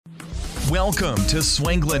Welcome to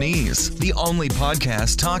Swanglinese, the only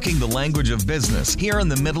podcast talking the language of business here in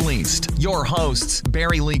the Middle East. Your hosts,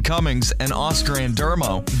 Barry Lee Cummings and Oscar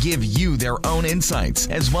Andermo, give you their own insights,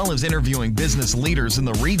 as well as interviewing business leaders in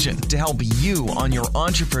the region to help you on your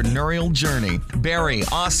entrepreneurial journey. Barry,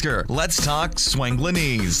 Oscar, let's talk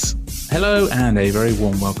Swanglinese. Hello and a very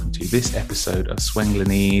warm welcome to this episode of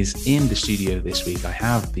Swanglinese. In the studio this week, I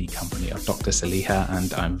have the company of Dr. Saliha,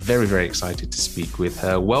 and I'm very, very excited to speak with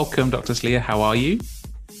her. Welcome, Dr. Saliha. How are you?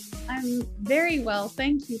 I'm very well.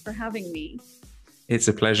 Thank you for having me. It's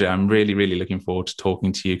a pleasure. I'm really, really looking forward to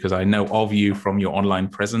talking to you because I know of you from your online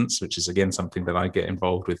presence, which is, again, something that I get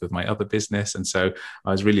involved with my other business. And so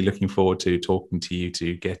I was really looking forward to talking to you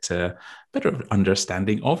to get a better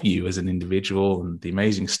understanding of you as an individual and the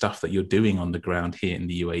amazing stuff that you're doing on the ground here in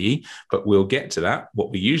the UAE. But we'll get to that.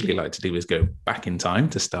 What we usually like to do is go back in time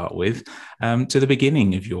to start with, to the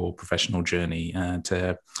beginning of your professional journey,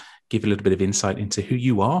 to give a little bit of insight into who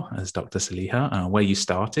you are as Dr. Saliha, where you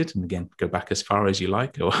started, and again, go back as far as you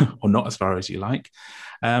like, or not as far as you like,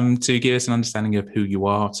 to give us an understanding of who you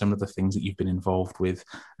are, some of the things that you've been involved with,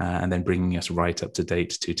 and then bringing us right up to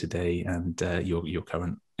date to today and your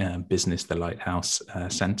current business, the Lighthouse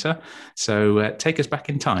Centre. So take us back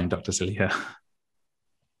in time, Dr. Saliha.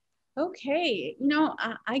 Okay.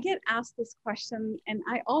 I get asked this question and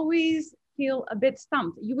I always feel a bit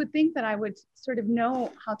stumped. You would think that I would sort of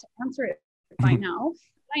know how to answer it by now.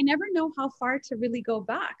 I never know how far to really go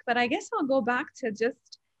back, but I guess I'll go back to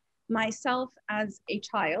just myself as a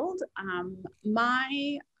child.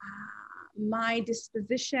 My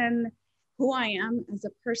disposition, who I am as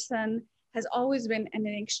a person, has always been an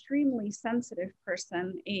extremely sensitive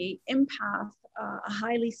person. A empath, a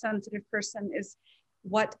highly sensitive person is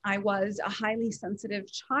what I was. A highly sensitive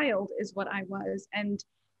child is what I was. And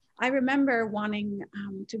I remember wanting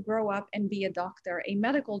to grow up and be a doctor, a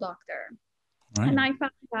medical doctor. Right. And I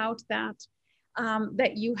found out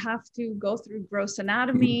that you have to go through gross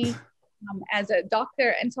anatomy as a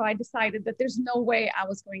doctor. And so I decided that there's no way I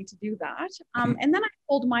was going to do that. And then I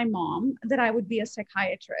told my mom that I would be a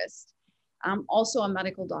psychiatrist, also a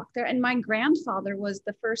medical doctor. And my grandfather was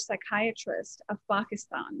the first psychiatrist of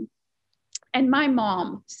Pakistan. And my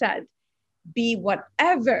mom said, be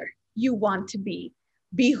whatever you want to be.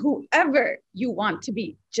 Be whoever you want to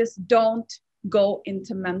be. Just don't go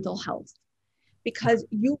into mental health because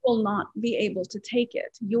you will not be able to take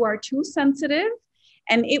it. You are too sensitive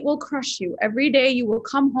and it will crush you. Every day you will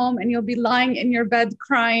come home and you'll be lying in your bed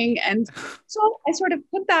crying. And so I sort of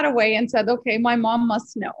put that away and said, okay, my mom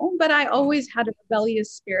must know. But I always had a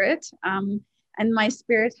rebellious spirit, and my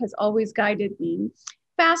spirit has always guided me.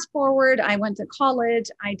 Fast forward, I went to college.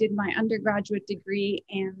 I did my undergraduate degree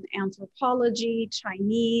in anthropology,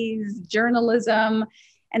 Chinese, journalism.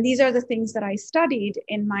 And these are the things that I studied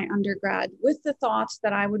in my undergrad with the thoughts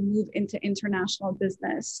that I would move into international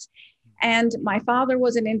business. And my father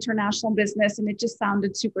was in international business and it just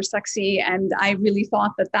sounded super sexy. And I really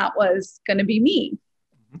thought that that was going to be me.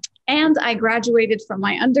 And I graduated from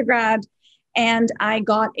my undergrad and I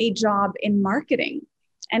got a job in marketing.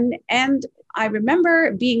 And I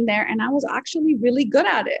remember being there and I was actually really good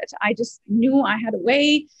at it. I just knew I had a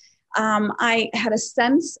way. I had a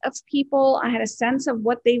sense of people. I had a sense of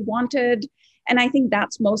what they wanted. And I think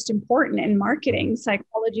that's most important in marketing.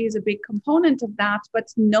 Psychology is a big component of that, but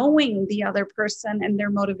knowing the other person and their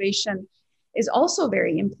motivation is also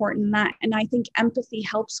very important. And I think empathy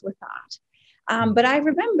helps with that. But I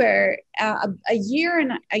remember a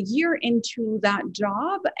year into that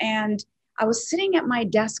job, and I was sitting at my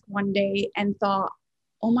desk one day and thought,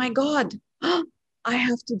 oh my God, I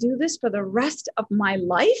have to do this for the rest of my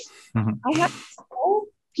life. Mm-hmm. I have to tell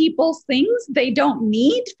people things they don't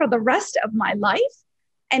need for the rest of my life.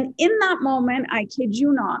 And in that moment, I kid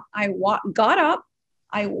you not, I got up,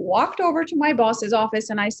 I walked over to my boss's office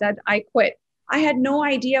and I said, I quit. I had no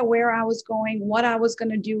idea where I was going, what I was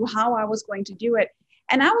going to do, how I was going to do it.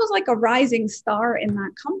 And I was like a rising star in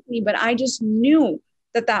that company, but I just knew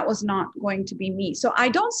that was not going to be me. So I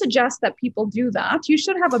don't suggest that people do that. You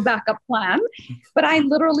should have a backup plan, but I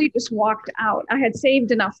literally just walked out. I had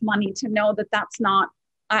saved enough money to know that that's not,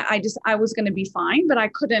 I was going to be fine, but I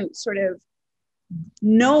couldn't sort of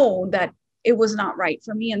know that it was not right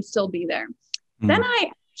for me and still be there. Then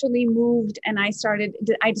I actually moved and I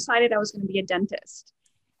decided I was going to be a dentist.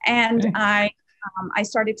 And I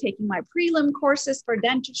started taking my prelim courses for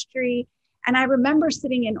dentistry. And I remember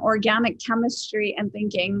sitting in organic chemistry and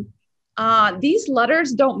thinking, these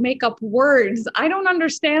letters don't make up words. I don't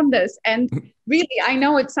understand this. And really, I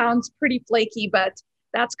know it sounds pretty flaky, but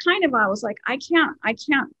that's kind of, I was like, I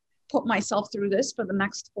can't put myself through this for the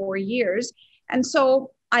next 4 years. And so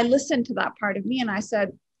I listened to that part of me and I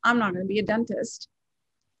said, I'm not going to be a dentist.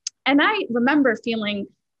 And I remember feeling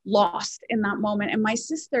lost in that moment. And my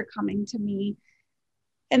sister coming to me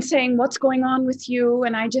and saying, what's going on with you?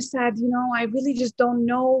 And I just said, I really just don't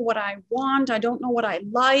know what I want. I don't know what I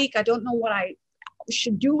like. I don't know what I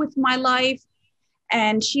should do with my life.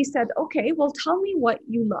 And she said, okay, well, tell me what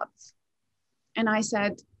you love. And I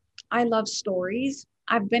said, I love stories.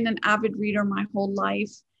 I've been an avid reader my whole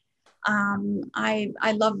life. I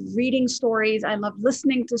love reading stories. I love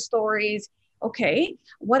listening to stories. Okay,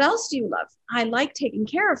 what else do you love? I like taking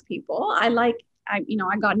care of people. I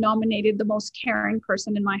got nominated the most caring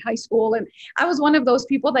person in my high school. And I was one of those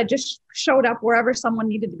people that just showed up wherever someone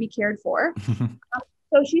needed to be cared for.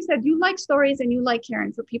 So she said, you like stories and you like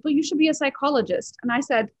caring for people. You should be a psychologist. And I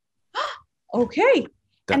said, okay.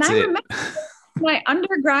 That's and I it. remember my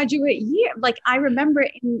undergraduate year, I remember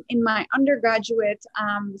in my undergraduate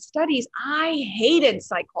studies, I hated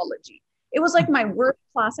psychology. It was like my worst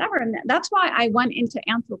class ever. And that's why I went into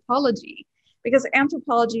anthropology, because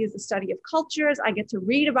anthropology is the study of cultures. I get to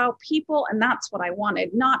read about people, and that's what I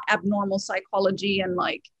wanted, not abnormal psychology. And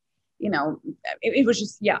it was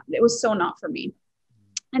just, it was so not for me.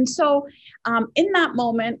 And so in that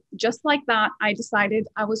moment, just like that, I decided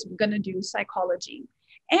I was going to do psychology.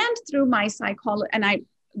 And through my psychology, and I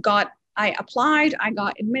applied, I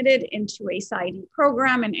got admitted into a PsyD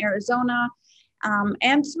program in Arizona.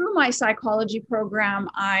 And through my psychology program,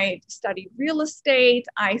 I studied real estate,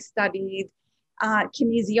 I studied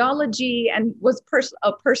kinesiology, and was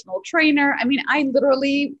a personal trainer. I mean, I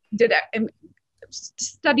literally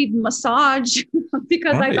studied massage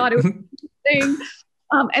because I thought it was interesting.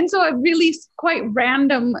 And so a really quite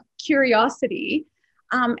random curiosity.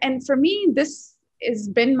 And for me, this has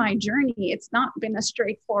been my journey. It's not been a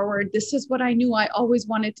straightforward, this is what I knew I always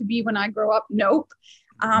wanted to be when I grow up. Nope.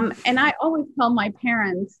 And I always tell my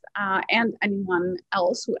parents and anyone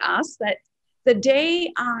else who asks that the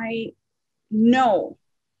day I know,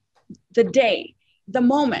 the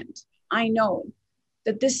moment I know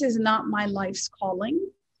that this is not my life's calling,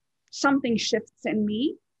 something shifts in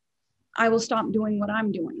me, I will stop doing what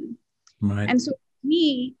I'm doing. Right. And so for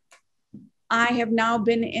me, I have now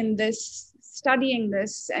been in this, studying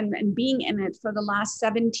this and being in it for the last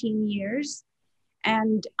 17 years.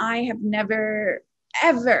 And I have never,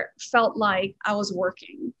 ever felt like I was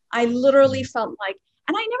working. I literally felt like,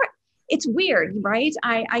 and it's weird, right?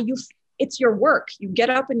 It's your work. You get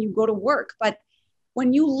up and you go to work. But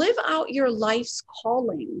when you live out your life's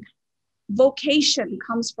calling, vocation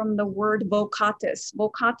comes from the word vocatus,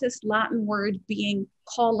 Latin word being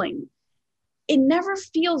calling. It never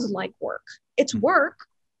feels like work. It's work,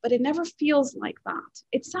 but it never feels like that.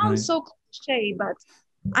 It sounds so cliche, but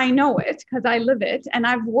I know it because I live it, and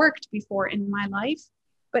I've worked before in my life,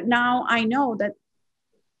 but now I know that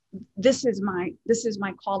this is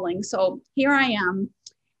my calling. So here I am.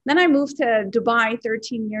 Then I moved to Dubai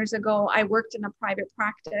 13 years ago. I worked in a private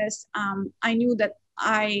practice. I knew that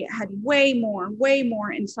I had way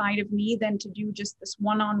more inside of me than to do just this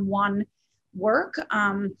one-on-one work.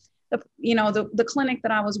 The clinic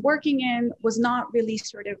that I was working in was not really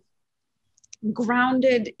sort of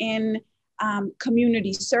grounded in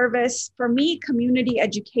community service. For me, community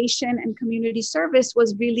education and community service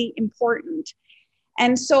was really important.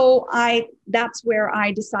 And so that's where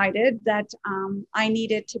I decided that I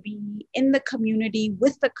needed to be in the community,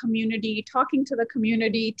 with the community, talking to the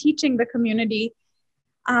community, teaching the community.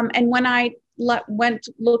 And when I went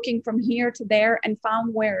looking from here to there and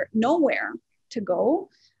found nowhere to go,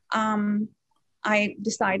 I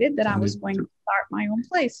decided that I was going to start my own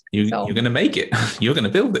place. You're going to make it. You're going to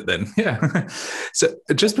build it then. Yeah. So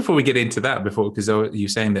just before we get into that, because you're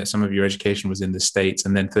saying that some of your education was in the States,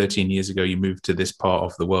 and then 13 years ago, you moved to this part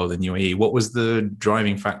of the world in UAE. What was the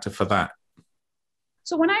driving factor for that?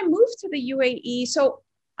 So when I moved to the UAE,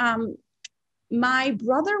 my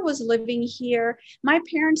brother was living here. My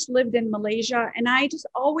parents lived in Malaysia, and I just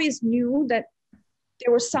always knew that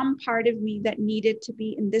there was some part of me that needed to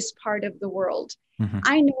be in this part of the world. Mm-hmm.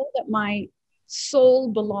 I know that my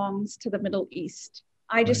soul belongs to the Middle East.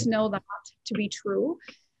 I just know that to be true.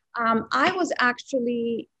 I was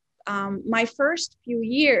actually, my first few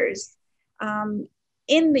years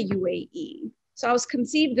in the UAE. So I was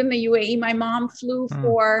conceived in the UAE. My mom flew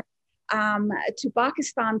to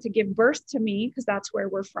Pakistan to give birth to me, because that's where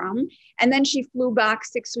we're from. And then she flew back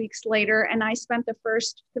 6 weeks later, and I spent the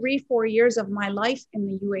first 3-4 years of my life in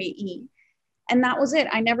the UAE. And that was it.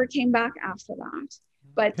 I never came back after that.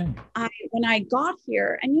 But when I got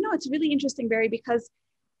here, and it's really interesting, Barry, because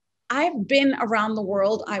I've been around the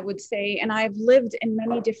world, I would say, and I've lived in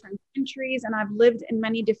many different countries, and I've lived in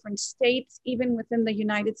many different states, even within the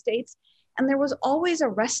United States. And there was always a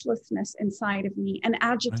restlessness inside of me, an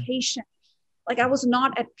agitation. Like I was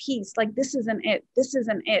not at peace. Like, this isn't it. This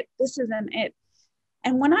isn't it. This isn't it.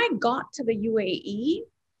 And when I got to the UAE,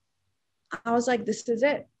 I was like, this is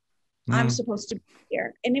it. I'm supposed to be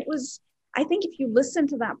here. And it was, I think if you listen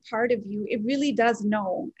to that part of you, it really does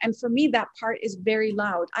know. And for me, that part is very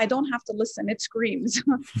loud. I don't have to listen. It screams.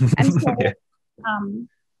 And so,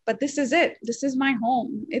 but this is it. This is my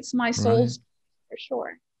home. It's my soul's for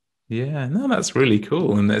sure. Yeah, no, that's really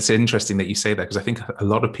cool. And it's interesting that you say that, because I think a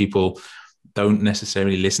lot of people don't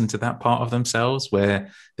necessarily listen to that part of themselves, where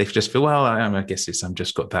they just feel, well, I guess I'm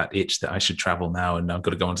just got that itch that I should travel now, and I've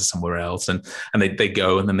got to go on to somewhere else. And they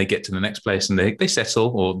go, and then they get to the next place, and they settle,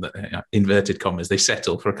 or inverted commas, they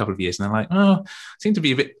settle for a couple of years, and they're like, oh, I seem to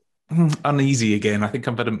be a bit uneasy again. I think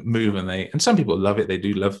I'm better move. And some people love it. They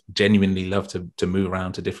do genuinely love to move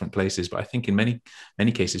around to different places. But I think in many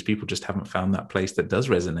cases, people just haven't found that place that does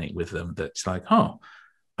resonate with them. That's like, oh,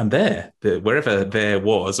 I'm there, wherever there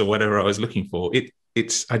was, or whatever I was looking for,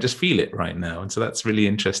 I just feel it right now. And so that's really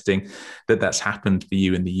interesting that that's happened for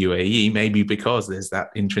you in the UAE, maybe because there's that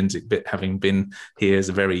intrinsic bit, having been here as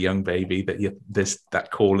a very young baby, that there's that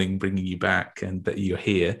calling bringing you back, and that you're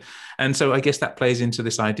here. And so I guess that plays into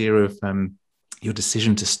this idea of your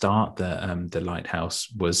decision to start the Lighthouse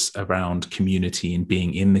was around community and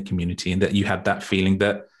being in the community, and that you had that feeling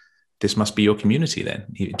that this must be your community then,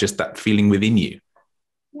 just that feeling within you.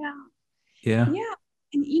 Yeah.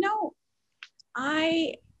 And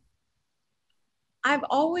I've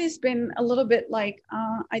always been a little bit like,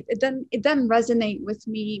 it doesn't resonate with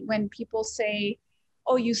me when people say,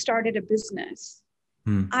 oh, you started a business.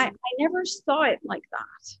 I never saw it like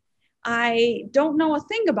that. I don't know a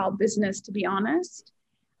thing about business, to be honest.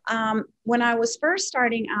 When I was first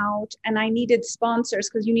starting out and I needed sponsors,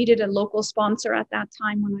 because you needed a local sponsor at that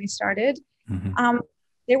time when I started,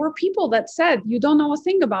 there were people that said, you don't know a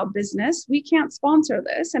thing about business. We can't sponsor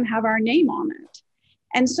this and have our name on it.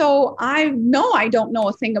 And so I know I don't know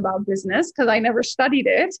a thing about business because I never studied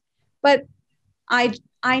it, but I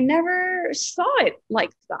never saw it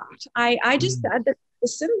like that. I just said that,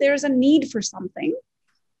 listen, there's a need for something,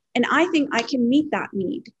 and I think I can meet that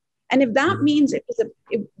need. And if that means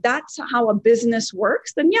if that's how a business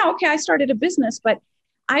works, then yeah, okay, I started a business, but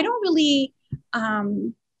I don't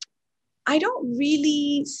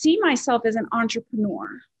really see myself as an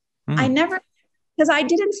entrepreneur. I never, because I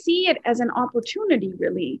didn't see it as an opportunity,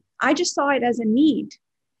 really. I just saw it as a need.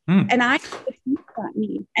 And I met that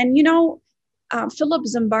need. And, Philip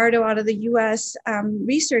Zimbardo, out of the US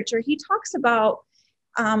researcher, he talks about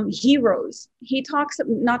heroes. He talks,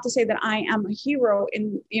 not to say that I am a hero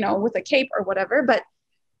with a cape or whatever, but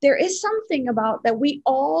there is something about that we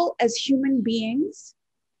all as human beings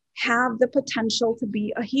have the potential to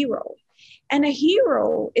be a hero. And a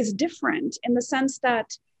hero is different in the sense that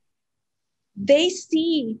they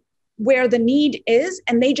see where the need is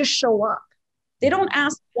and they just show up. They don't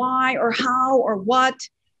ask why or how or what.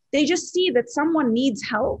 They just see that someone needs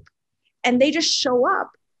help and they just show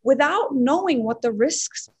up without knowing what the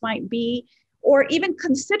risks might be or even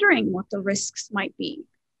considering what the risks might be.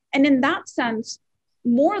 And in that sense,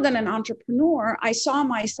 more than an entrepreneur, I saw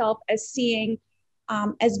myself as seeing,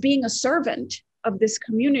 as being a servant of this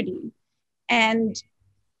community. And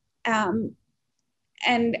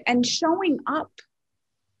showing up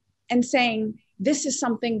and saying, this is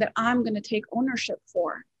something that I'm going to take ownership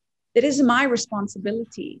for. That is my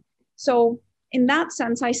responsibility. So in that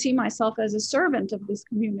sense, I see myself as a servant of this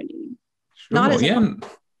community.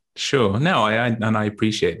 Sure. No, I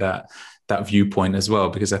appreciate that viewpoint as well,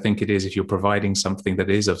 because I think it is, if you're providing something that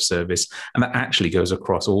is of service, and that actually goes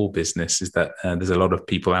across all business, is that there's a lot of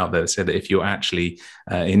people out there that say that if you're actually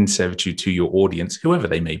in servitude to your audience, whoever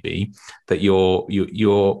they may be, that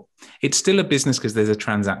you're it's still a business because there's a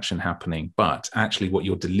transaction happening, but actually what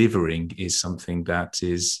you're delivering is something that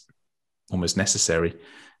is almost necessary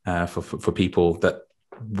for people that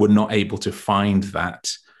were not able to find that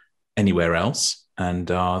anywhere else,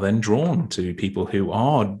 and are then drawn to people who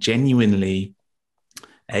are genuinely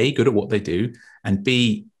A, good at what they do, and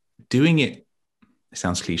B, doing it it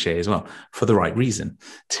sounds cliche as well, for the right reason,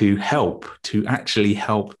 to actually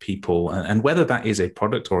help people. And whether that is a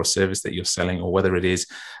product or a service that you're selling, or whether it is,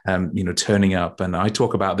 turning up. And I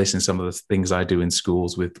talk about this in some of the things I do in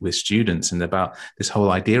schools with students, and about this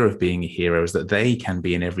whole idea of being a hero is that they can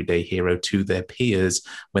be an everyday hero to their peers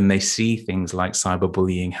when they see things like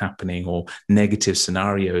cyberbullying happening or negative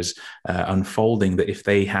scenarios unfolding, that if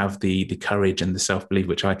they have the courage and the self-belief,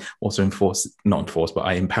 which I also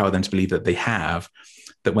I empower them to believe that they have,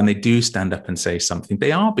 that when they do stand up and say something,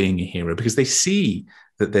 they are being a hero, because they see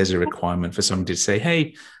that there's a requirement for somebody to say,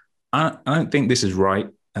 hey, I don't think this is right.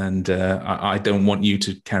 And I don't want you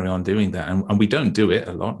to carry on doing that. And we don't do it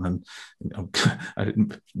a lot. And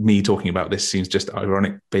me talking about this seems just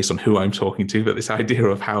ironic based on who I'm talking to, but this idea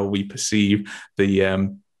of how we perceive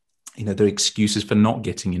the excuses for not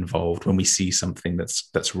getting involved when we see something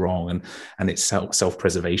that's wrong, and it's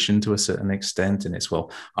self-preservation to a certain extent. And it's,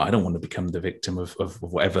 well, I don't want to become the victim of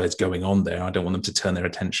whatever is going on there. I don't want them to turn their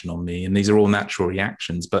attention on me. And these are all natural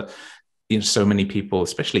reactions. But so many people,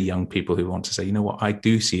 especially young people, who want to say, you know what, I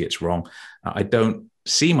do see it's wrong. I don't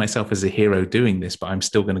see myself as a hero doing this, but I'm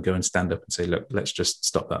still going to go and stand up and say, look, let's just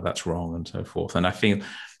stop that. That's wrong, and so forth. And I think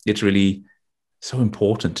it's really so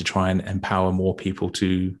important to try and empower more people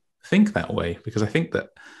to think that way, because I think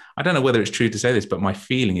that, I don't know whether it's true to say this, but my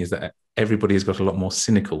feeling is that everybody has got a lot more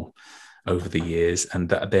cynical over the years, and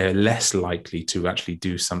that they're less likely to actually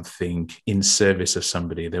do something in service of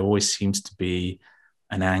somebody. There always seems to be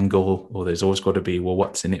an angle, or there's always got to be, well,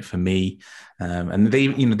 what's in it for me? And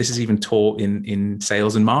this is even taught in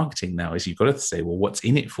sales and marketing now, is you've got to say, well, what's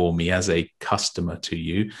in it for me as a customer to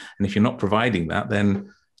you? And if you're not providing that,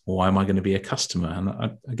 then why am I going to be a customer?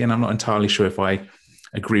 And again, I'm not entirely sure if I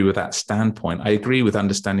agree with that standpoint. I agree with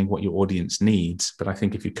understanding what your audience needs, but I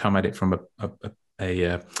think if you come at it from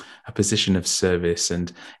a position of service,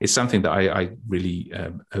 and it's something that I really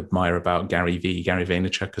admire about Gary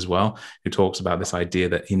Vaynerchuk as well, who talks about this idea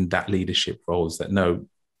that in that leadership roles, that no,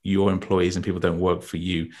 your employees and people don't work for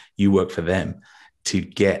you, you work for them to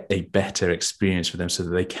get a better experience for them, so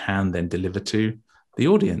that they can then deliver to the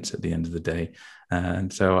audience at the end of the day.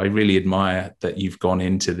 And so I really admire that you've gone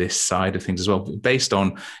into this side of things as well, based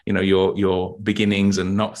on, your beginnings,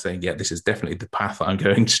 and not saying, yeah, this is definitely the path that I'm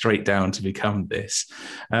going straight down to become this.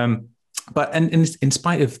 But in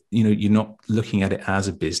spite of, you're not looking at it as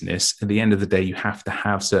a business, at the end of the day, you have to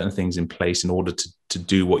have certain things in place in order to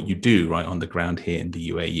do what you do right on the ground here in the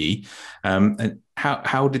UAE. And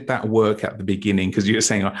how did that work at the beginning? Because you were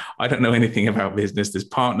saying, I don't know anything about business. There's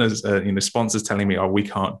partners, sponsors telling me, we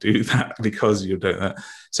can't do that because you don't know.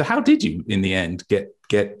 So how did you, in the end,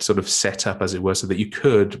 get sort of set up, as it were, so that you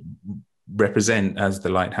could represent as the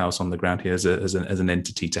Lighthouse on the ground here as an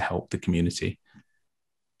entity to help the community?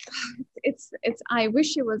 I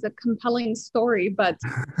wish it was a compelling story, but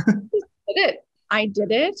I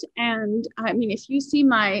did it. And I mean, if you see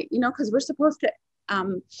my, because we're supposed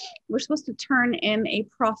to turn in a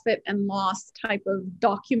profit and loss type of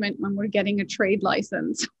document when we're getting a trade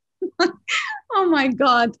license. Oh my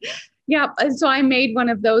God. Yeah. And so I made one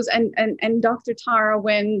of those, and Dr. Tara,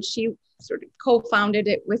 when she sort of co-founded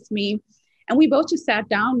it with me, and we both just sat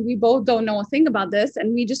down. We both don't know a thing about this,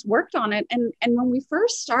 and we just worked on it. And when we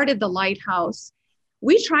first started the Lighthouse,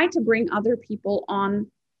 we tried to bring other people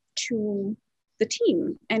on to the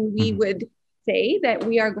team, and we would say that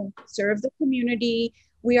we are going to serve the community.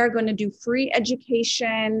 We are going to do free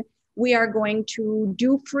education. We are going to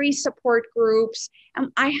do free support groups.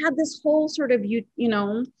 And I had this whole sort of,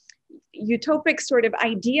 utopic sort of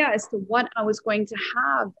idea as to what I was going to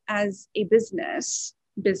have as a business,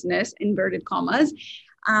 inverted commas.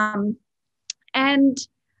 And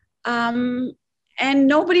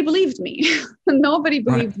nobody believed me. Nobody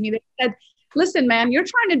believed me. They said, listen, man, you're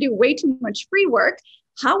trying to do way too much free work.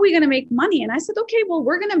 How are we going to make money? And I said, okay, well,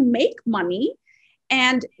 we're going to make money,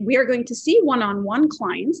 and we are going to see one-on-one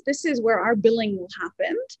clients. This is where our billing will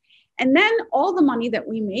happen. And then all the money that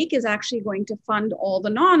we make is actually going to fund all the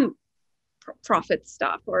non-profit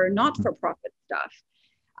stuff or not-for-profit stuff.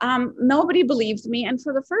 Nobody believed me. And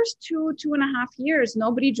for the first 2.5 years,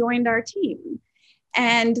 nobody joined our team.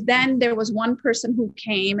 And then there was one person who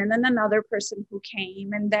came, and then another person who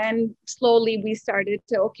came. And then slowly we started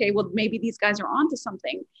to, okay, well, maybe these guys are onto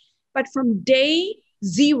something. But from day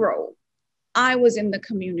zero, I was in the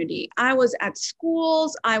community. I was at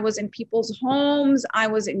schools. I was in people's homes. I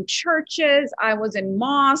was in churches. I was in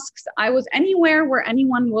mosques. I was anywhere where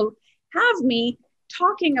anyone will have me,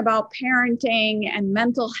 talking about parenting and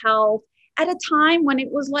mental health at a time when it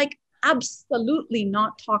was like absolutely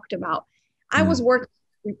not talked about. I was working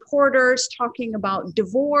with reporters talking about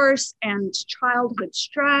divorce and childhood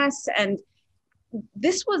stress and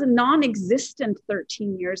this was non-existent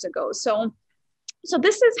 13 years ago. So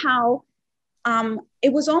this is how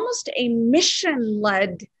it was almost a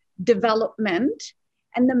mission-led development.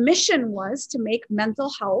 And the mission was to make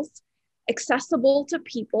mental health accessible to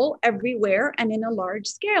people everywhere and in a large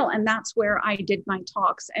scale. And that's where I did my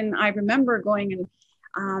talks. And I remember going and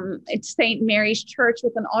it's St. Mary's Church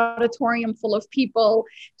with an auditorium full of people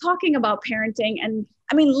talking about parenting. And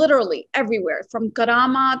I mean, literally everywhere from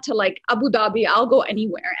Karama to like Abu Dhabi, I'll go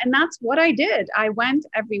anywhere. And that's what I did. I went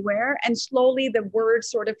everywhere, and slowly the word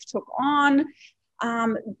sort of took on.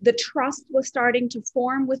 The trust was starting to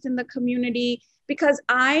form within the community, because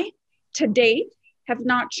I, to date, have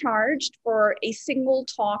not charged for a single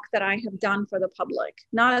talk that I have done for the public,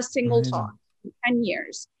 not a single talk in 10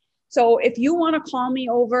 years. So if you want to call me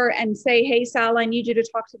over and say, hey, Sal, I need you to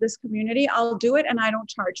talk to this community, I'll do it, and I don't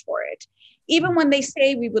charge for it. Even when they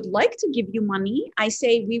say we would like to give you money, I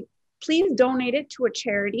say, please donate it to a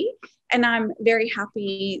charity. And I'm very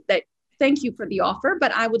happy that, thank you for the offer,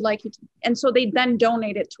 but I would like you to. And so they then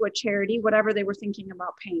donate it to a charity, whatever they were thinking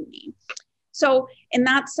about paying me. So in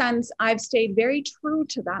that sense, I've stayed very true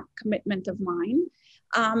to that commitment of mine.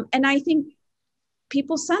 And I think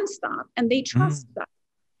people sense that and they trust that.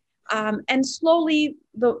 And slowly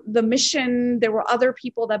the mission, there were other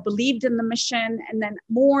people that believed in the mission, and then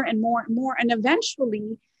more and more and more. And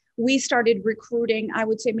eventually we started recruiting, I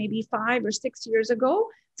would say maybe 5 or 6 years ago,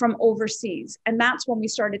 from overseas. And that's when we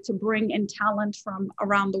started to bring in talent from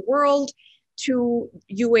around the world to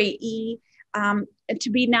UAE, to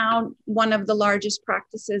be now one of the largest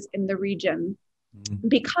practices in the region,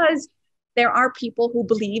 because there are people who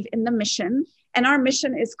believe in the mission. And our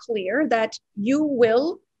mission is clear, that you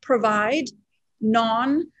will provide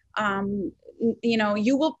you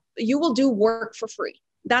will do work for free.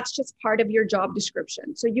 That's just part of your job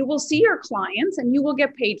description. So you will see your clients and you will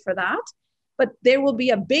get paid for that. But there will be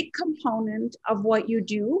a big component of what you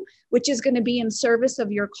do, which is going to be in service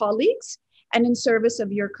of your colleagues and in service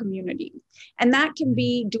of your community. And that can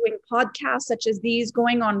be doing podcasts such as these,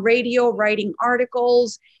 going on radio, writing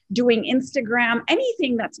articles, doing Instagram,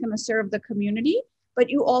 anything that's going to serve the community. But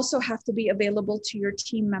you also have to be available to your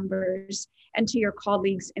team members and to your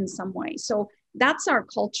colleagues in some way. So that's our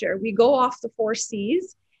culture. We go off the 4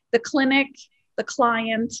 C's: the clinic, the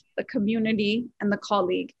client, the community, and the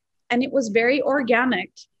colleague. And it was very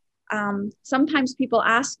organic. Sometimes people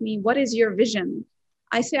ask me, what is your vision?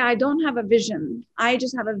 I say, I don't have a vision. I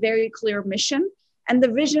just have a very clear mission. And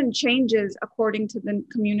the vision changes according to the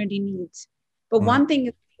community needs. But one thing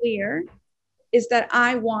is clear, is that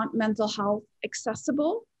I want mental health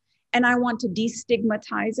accessible, and I want to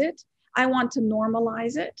destigmatize it. I want to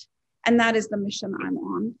normalize it. And that is the mission I'm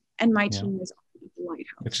on. And my team is on the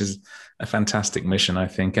Lighthouse. Which is a fantastic mission, I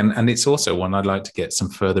think. And it's also one I'd like to get some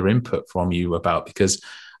further input from you about, because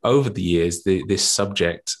over the years, this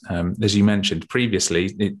subject, as you mentioned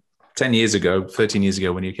previously, 10 years ago, 13 years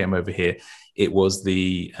ago, when you came over here, it was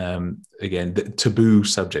the taboo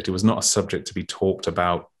subject. It was not a subject to be talked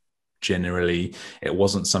about generally. It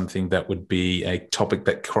wasn't something that would be a topic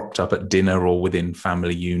that cropped up at dinner or within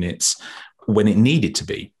family units when it needed to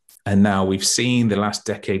be. And now we've seen the last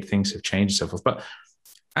decade, things have changed and so forth. But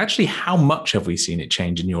actually, how much have we seen it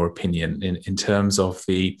change, in your opinion, in terms of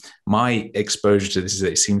my exposure to this? Is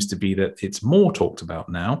that it seems to be that it's more talked about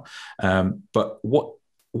now. But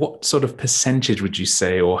what sort of percentage would you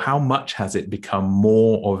say, or how much has it become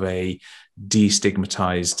more of a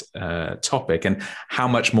destigmatized topic, and how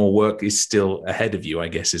much more work is still ahead of you, I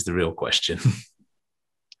guess, is the real question.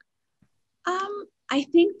 I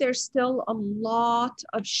think there's still a lot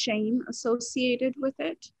of shame associated with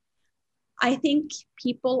it. I think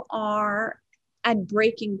people are at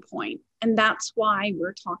breaking point, and that's why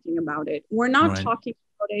we're talking about it. We're not talking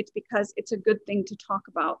about it because it's a good thing to talk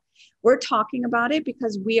about. We're talking about it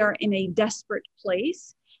because we are in a desperate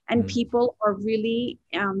place, and people are really,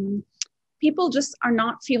 people just are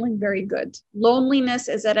not feeling very good. Loneliness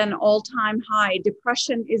is at an all-time high.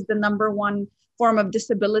 Depression is the #1 form of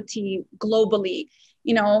disability globally.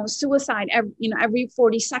 Suicide, every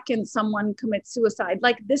 40 seconds, someone commits suicide.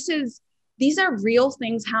 These are real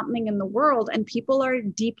things happening in the world, and people are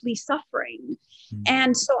deeply suffering.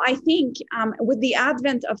 And so I think with the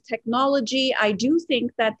advent of technology, I do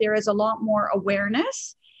think that there is a lot more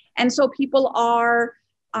awareness. And so people are,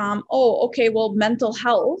 mental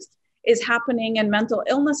health is happening and mental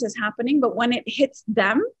illness is happening. But when it hits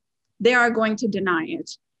them, they are going to deny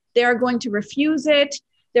it. They are going to refuse it.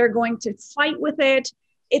 They're going to fight with it.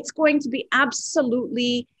 It's going to be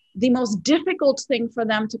absolutely the most difficult thing for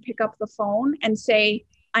them to pick up the phone and say,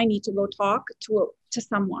 I need to go talk to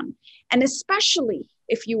someone. And especially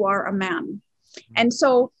if you are a man. And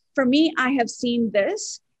so for me, I have seen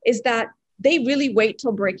this is that they really wait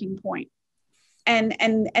till breaking point.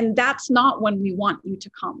 And that's not when we want you to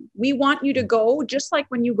come. We want you to go, just like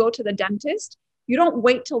when you go to the dentist, you don't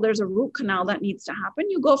wait till there's a root canal that needs to happen.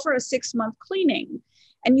 You go for a 6-month cleaning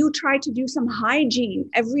and you try to do some hygiene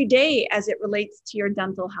every day as it relates to your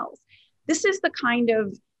dental health. This is the kind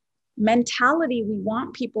of mentality we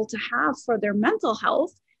want people to have for their mental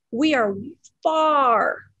health. We are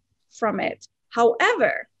far from it.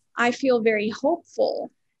 However, I feel very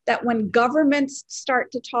hopeful that when governments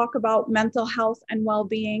start to talk about mental health and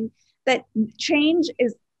well-being, that change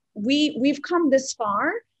is, we've come this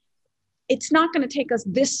far. It's not going to take us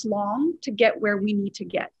this long to get where we need to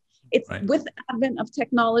get. It's right. With the advent of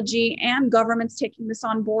technology and governments taking this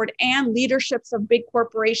on board and leaderships of big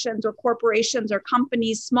corporations or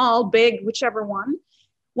companies, small, big, whichever one,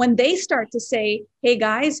 when they start to say, hey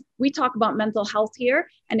guys, we talk about mental health here,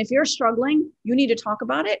 and if you're struggling, you need to talk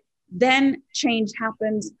about it, then change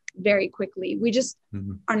happens very quickly. We just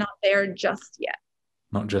are not there just yet.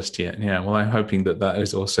 Not just yet. Yeah. Well, I'm hoping that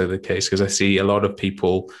is also the case, because I see a lot of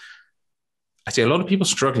people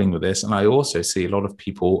struggling with this. And I also see a lot of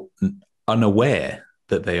people unaware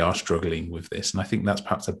that they are struggling with this. And I think that's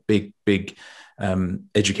perhaps a big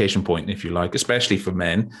education point, if you like, especially for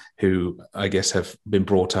men who I guess have been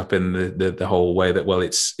brought up in the whole way that, well,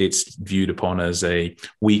 it's viewed upon as a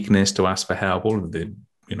weakness to ask for help, or the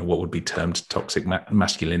what would be termed toxic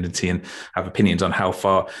masculinity, and have opinions on how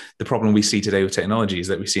far. The problem we see today with technology is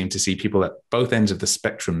that we seem to see people at both ends of the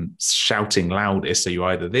spectrum shouting loudest. So you're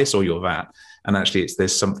either this or you're that. And actually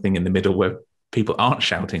there's something in the middle where people aren't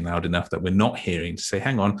shouting loud enough that we're not hearing, to say,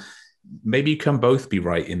 hang on, maybe you can both be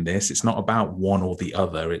right in this. It's not about one or the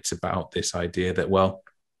other. It's about this idea that, well,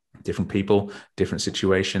 different people, different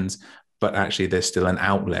situations, but actually there's still an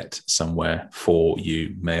outlet somewhere for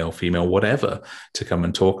you, male, female, whatever, to come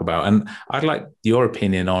and talk about. And I'd like your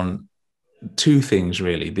opinion on two things,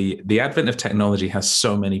 really. The advent of technology has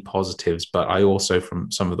so many positives, but I also,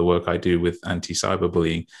 from some of the work I do with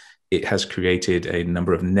anti-cyberbullying, it has created a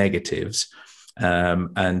number of negatives.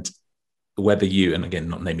 And whether you, and again,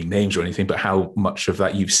 not naming names or anything, but how much of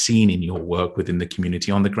that you've seen in your work within the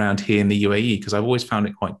community on the ground here in the UAE, because I've always found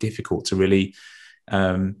it quite difficult to really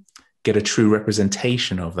get a true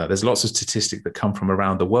representation of that. There's lots of statistics that come from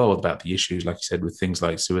around the world about the issues, like you said, with things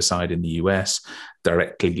like suicide in the US,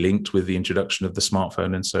 directly linked with the introduction of the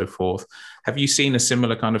smartphone and so forth. Have you seen a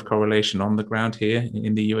similar kind of correlation on the ground here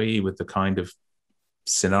in the UAE with the kind of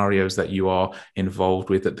scenarios that you are involved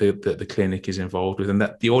with, that the clinic is involved with, and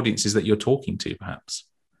that the audiences that you're talking to, perhaps?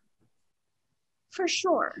 For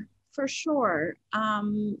sure.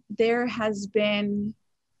 There has been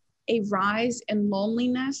a rise in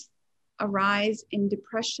loneliness, a rise in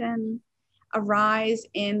depression, a rise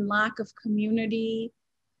in lack of community,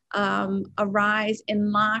 a rise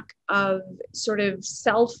in lack of sort of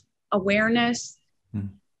self-awareness.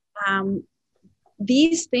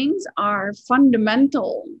 These things are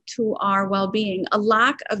fundamental to our well-being. A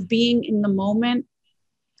lack of being in the moment,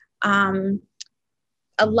 a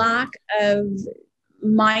lack of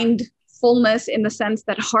mindfulness in the sense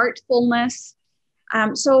that heartfulness.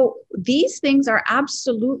 So these things are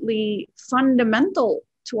absolutely fundamental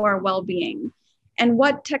to our well-being. And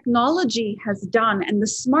what technology has done, and the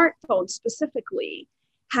smartphone specifically,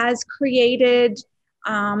 has created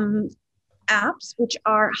apps which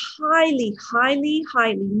are highly,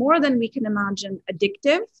 more than we can imagine,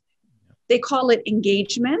 addictive. They call it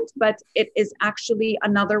engagement, but it is actually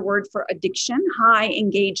another word for addiction, high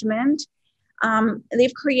engagement.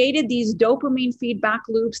 They've created these dopamine feedback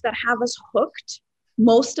loops that have us hooked.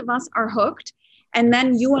 Most of us are hooked. And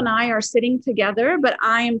then you and I are sitting together, but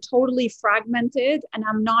I am totally fragmented and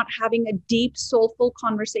I'm not having a deep, soulful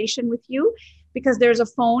conversation with you because there's a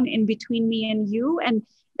phone in between me and you. And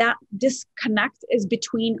that disconnect is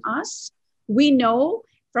between us. We know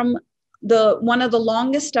from one of the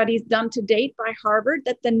longest studies done to date by Harvard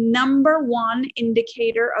that the number one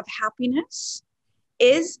indicator of happiness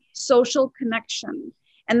is social connection.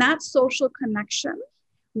 And that social connection,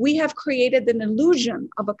 we have created an illusion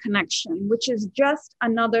of a connection, which is just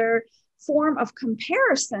another form of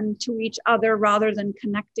comparison to each other rather than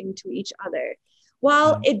connecting to each other.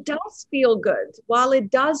 While it does feel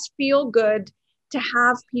good, to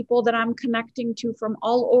have people that I'm connecting to from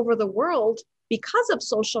all over the world because of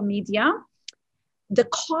social media, the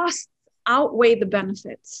costs outweigh the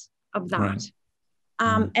benefits of that. Right.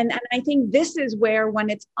 And I think this is where, when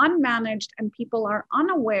it's unmanaged and people are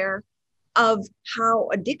unaware of how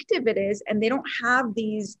addictive it is, and they don't have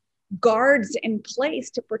these guards in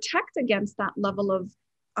place to protect against that level of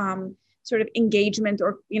sort of engagement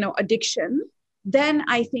or, addiction, then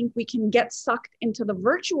I think we can get sucked into the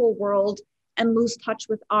virtual world and lose touch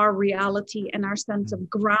with our reality and our sense of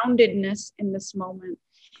groundedness in this moment.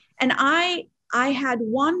 And I had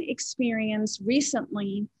one experience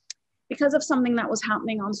recently because of something that was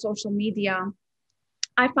happening on social media.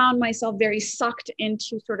 I found myself very sucked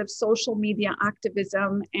into sort of social media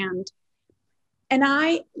activism, and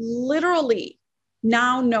I literally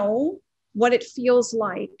now know what it feels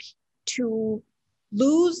like to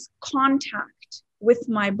lose contact with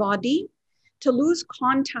my body, to lose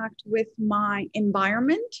contact with my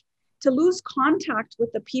environment, to lose contact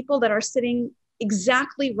with the people that are sitting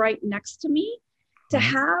exactly right next to me, to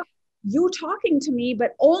have you talking to me,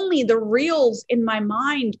 but only the reels in my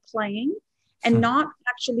mind playing and not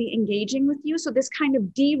actually engaging with you. So this kind of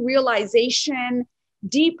derealization,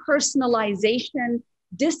 depersonalization,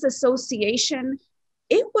 disassociation,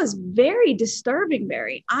 it was very disturbing,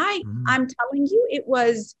 Barry. I'm telling you, it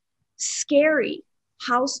was scary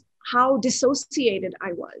how dissociated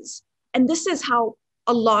I was. And this is how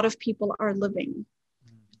a lot of people are living.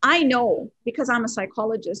 I know because I'm a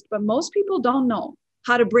psychologist, but most people don't know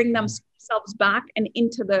how to bring themselves back and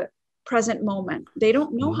into the present moment. They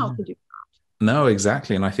don't know how to do that. No,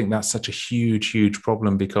 exactly. And I think that's such a huge, huge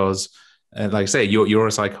problem because like I say, you're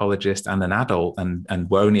a psychologist and an adult, and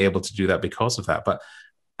we're only able to do that because of that. But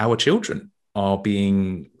our children are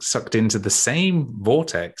being sucked into the same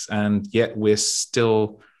vortex, and yet we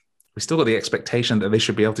still got the expectation that they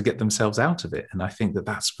should be able to get themselves out of it. And I think that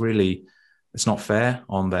that's really, it's not fair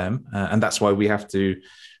on them. And that's why we have to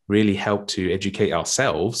really help to educate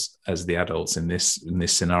ourselves as the adults in this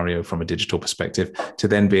scenario from a digital perspective, to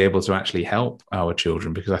then be able to actually help our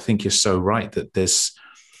children. Because I think you're so right that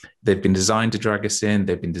they've been designed to drag us in.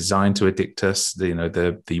 They've been designed to addict us.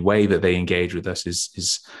 The way that they engage with us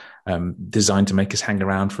is designed to make us hang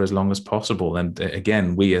around for as long as possible. And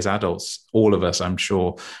again, we as adults, all of us, I'm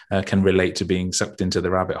sure, can relate to being sucked into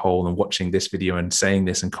the rabbit hole and watching this video and saying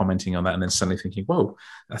this and commenting on that, and then suddenly thinking, whoa,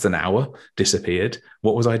 that's an hour disappeared.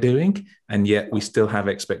 What was I doing? And yet we still have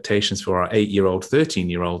expectations for our 8-year-old,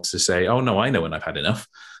 13-year-olds to say, oh no, I know when I've had enough.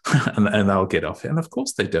 and I'll get off it. And of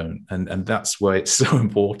course they don't. And that's why it's so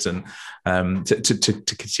important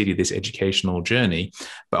to continue this educational journey.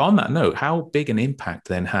 But on that note, how big an impact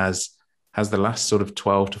then has the last sort of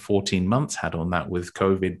 12 to 14 months had on that, with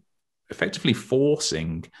COVID effectively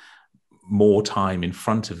forcing more time in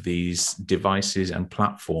front of these devices and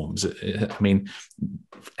platforms? I mean,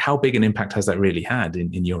 how big an impact has that really had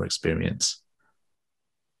in your experience?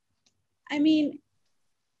 I mean,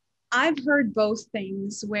 I've heard both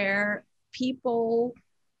things where people,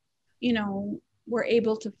 were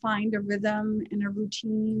able to find a rhythm and a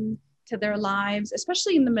routine to their lives,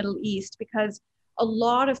 especially in the Middle East, because a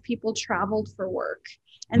lot of people traveled for work.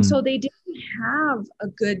 And so they didn't have a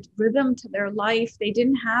good rhythm to their life. They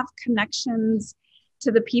didn't have connections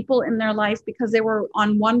to the people in their life because they were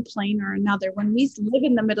on one plane or another. When we live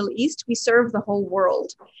in the Middle East, we serve the whole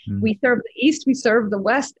world. We serve the East, we serve the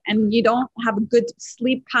West, and you don't have good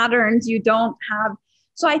sleep patterns. You don't have.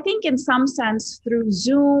 So I think in some sense through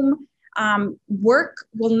Zoom, work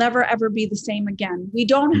will never, ever be the same again. We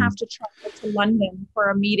don't have to travel to London for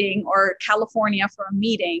a meeting or California for a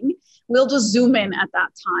meeting. We'll just Zoom in at that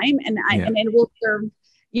time, and it will serve,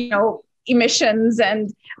 emissions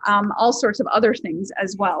and all sorts of other things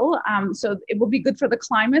as well. So it will be good for the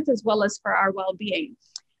climate as well as for our well-being.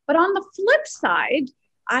 But on the flip side,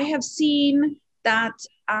 I have seen that,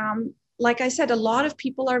 like I said, a lot of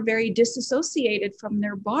people are very disassociated from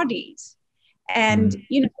their bodies. And,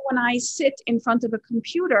 when I sit in front of a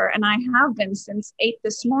computer, and I have been since 8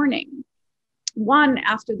 this morning, one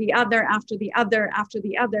after the other, after the other, after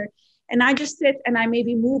the other, and I just sit and I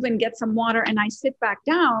maybe move and get some water and I sit back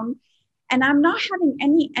down, and I'm not having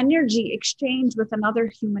any energy exchange with another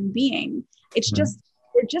human being. It's just,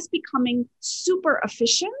 we're just becoming super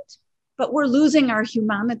efficient, but we're losing our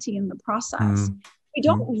humanity in the process. We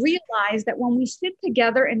don't realize that when we sit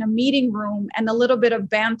together in a meeting room and a little bit of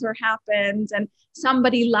banter happens and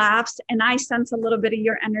somebody laughs and I sense a little bit of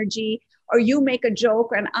your energy, or you make a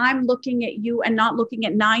joke and I'm looking at you and not looking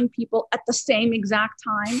at 9 people at the same exact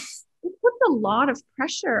time, it puts a lot of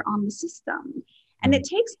pressure on the system. And it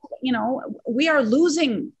takes, we are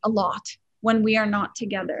losing a lot when we are not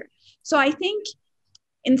together. So I think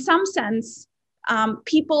in some sense,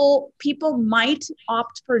 people might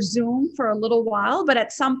opt for Zoom for a little while, but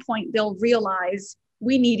at some point they'll realize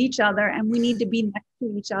we need each other and we need to be next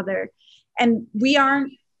to each other. And we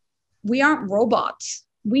aren't robots.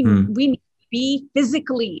 We need to be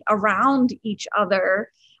physically around each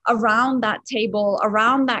other, around that table,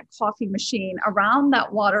 around that coffee machine, around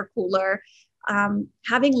that water cooler,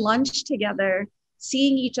 having lunch together,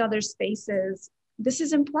 seeing each other's faces. This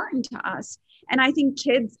is important to us. And I think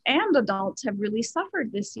kids and adults have really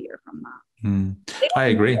suffered this year from that. I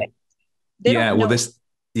agree. Yeah, well,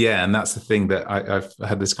 and that's the thing that I've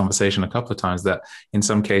had this conversation a couple of times, that in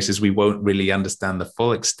some cases we won't really understand the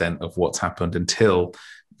full extent of what's happened until,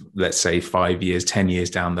 let's say, 5 years, 10 years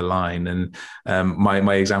down the line. And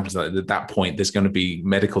my example is that at that point, there's going to be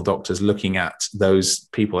medical doctors looking at those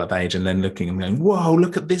people at that age and then looking and going, whoa,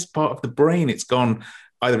 look at this part of the brain. It's gone,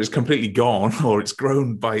 either it's completely gone or it's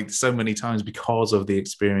grown by so many times because of the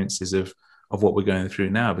experiences of what we're going through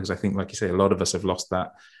now. Because I think, like you say, a lot of us have lost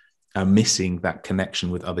that, missing that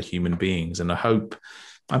connection with other human beings. And I'm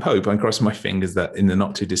crossing my fingers that in the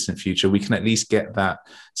not too distant future, we can at least get that.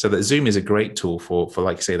 So that Zoom is a great tool for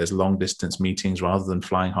like you say, there's long distance meetings rather than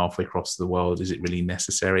flying halfway across the world. Is it really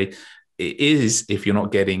necessary? It is, if you're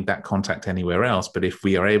not getting that contact anywhere else. But if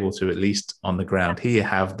we are able to, at least on the ground here,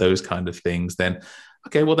 have those kind of things, then,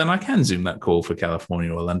 okay, well, then I can Zoom that call for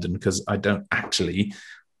California or London, because I don't actually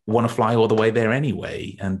want to fly all the way there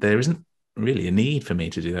anyway. And there isn't really a need for me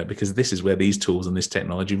to do that, because this is where these tools and this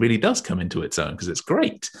technology really does come into its own, because it's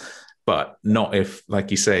great. But not if,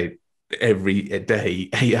 like you say, every day,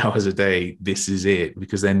 8 hours a day, this is it,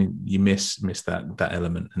 because then you miss that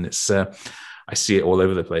element. And it's I see it all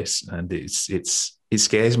over the place, and it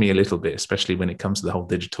scares me a little bit, especially when it comes to the whole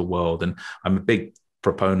digital world. And I'm a big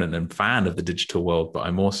proponent and fan of the digital world, but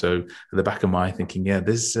I'm also at the back of my eye thinking,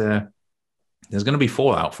 there's going to be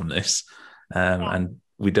fallout from this, and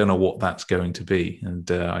we don't know what that's going to be. And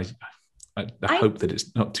I hope that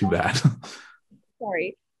it's not too bad.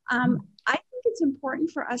 Sorry. I think it's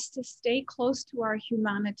important for us to stay close to our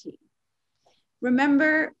humanity.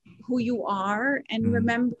 Remember who you are, and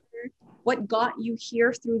remember what got you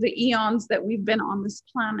here through the eons that we've been on this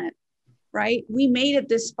planet, right? We made it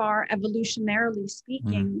this far, evolutionarily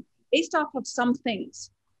speaking, based off of some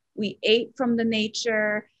things. We ate from the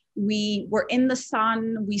nature, we were in the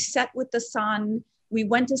sun, we sat with the sun, we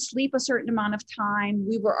went to sleep a certain amount of time,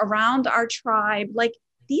 we were around our tribe. Like,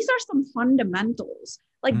 these are some fundamentals.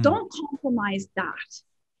 Like, don't compromise that.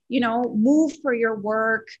 Move for your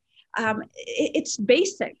work. It's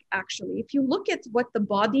basic, actually. If you look at what the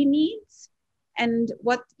body needs and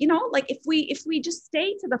what, like if we just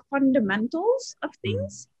stay to the fundamentals of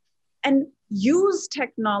things and use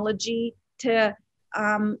technology to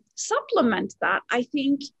supplement that, I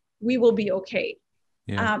think we will be okay.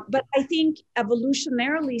 But I think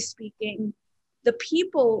evolutionarily speaking, the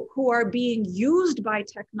people who are being used by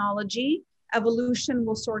technology, evolution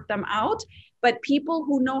will sort them out. But people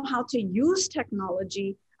who know how to use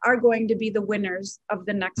technology are going to be the winners of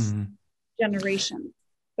the next generation.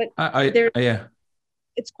 But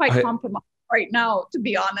it's quite compromised right now, to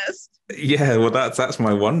be honest. Yeah, well, that's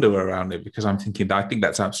my wonder around it, because I'm thinking, I think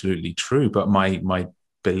that's absolutely true. But my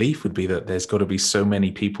belief would be that there's got to be so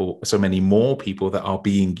many more people that are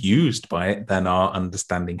being used by it than are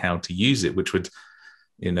understanding how to use it, which would,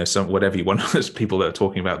 whatever you want, those people that are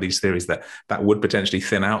talking about these theories, that would potentially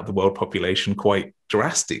thin out the world population quite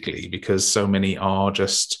drastically, because so many are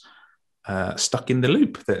just stuck in the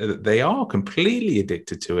loop. They are completely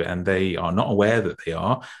addicted to it, and they are not aware that they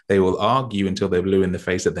are. They will argue until they're blue in the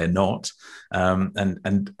face that they're not,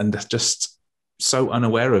 and they're just so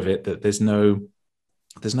unaware of it that there's no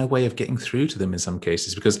way of getting through to them in some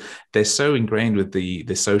cases, because they're so ingrained with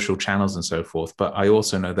the social channels and so forth. But I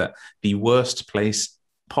also know that the worst place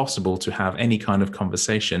possible to have any kind of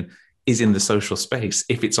conversation is in the social space,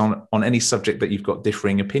 if it's on any subject that you've got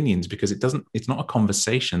differing opinions, because it's not a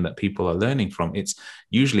conversation that people are learning from. It's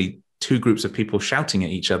usually two groups of people shouting at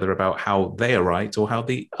each other about how they are right or how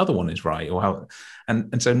the other one is right,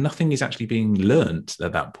 and so nothing is actually being learnt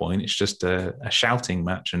at that point. It's just a shouting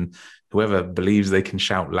match, and whoever believes they can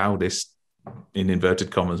shout loudest, in inverted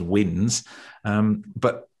commas, wins.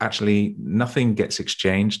 But actually nothing gets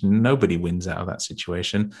exchanged. Nobody wins out of that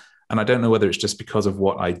situation. And I don't know whether it's just because of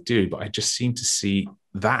what I do, but I just seem to see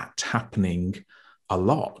that happening a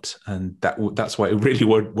lot. And that's why it really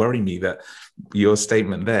would worry me, that your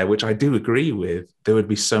statement there, which I do agree with, there would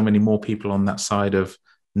be so many more people on that side of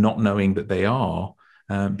not knowing that they are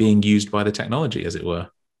being used by the technology, as it were.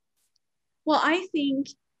 Well, I think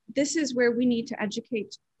this is where we need to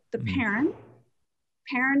educate the parent.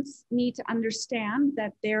 Parents need to understand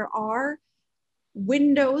that there are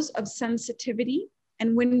windows of sensitivity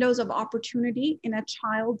and windows of opportunity in a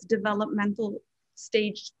child's developmental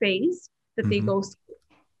stage phase that they go through.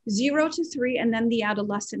 0 to 3, and then the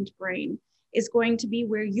adolescent brain is going to be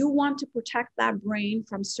where you want to protect that brain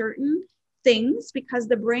from certain things, because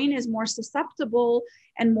the brain is more susceptible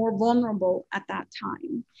and more vulnerable at that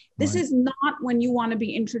time. This is not when you want to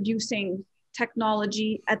be introducing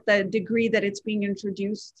technology at the degree that it's being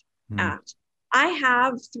introduced at. I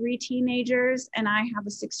have 3 teenagers and I have a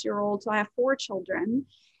 6-year-old, so I have 4 children,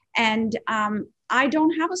 and I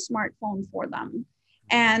don't have a smartphone for them.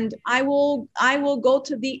 And I will go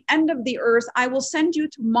to the end of the earth. I will send you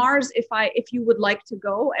to Mars if you would like to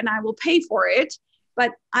go, and I will pay for it.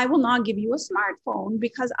 But I will not give you a smartphone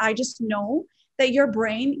because I just know that your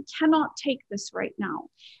brain cannot take this right now.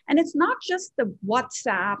 And it's not just the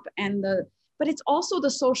WhatsApp but it's also the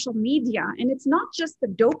social media. And it's not just the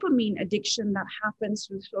dopamine addiction that happens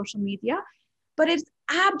through social media, but it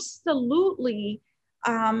absolutely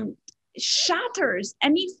shatters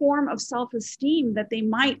any form of self-esteem that they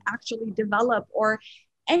might actually develop, or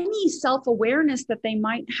any self-awareness that they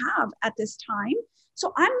might have at this time.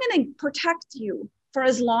 So I'm going to protect you for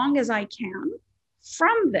as long as I can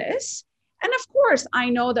from this. And of course, I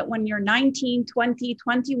know that when you're 19, 20,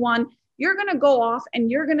 21, you're going to go off and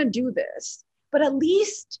you're going to do this. But at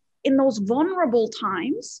least in those vulnerable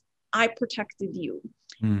times, I protected you.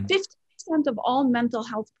 50% of all mental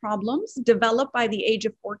health problems develop by the age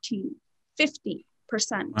of 14. 50%.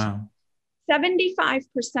 Wow.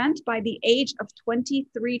 75% by the age of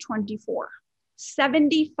 23, 24.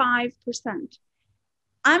 75%.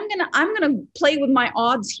 I'm gonna play with my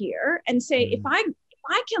odds here and say, if I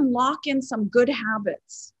can lock in some good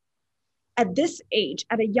habits at this age,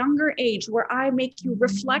 at a younger age, where I make you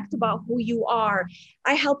reflect about who you are,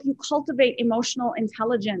 I help you cultivate emotional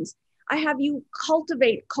intelligence, I have you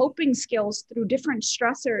cultivate coping skills through different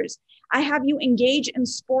stressors, I have you engage in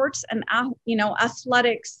sports and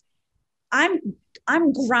athletics,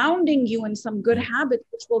 I'm grounding you in some good habits,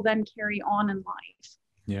 which will then carry on in life.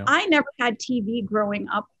 Yeah. I never had TV growing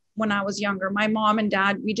up when I was younger. My mom and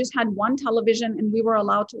dad, we just had one television and we were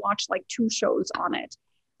allowed to watch like 2 shows on it.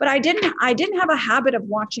 But I didn't have a habit of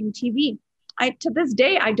watching TV. To this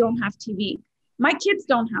day, I don't have TV. My kids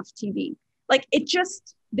don't have TV.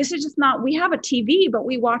 This is just not, we have a TV, but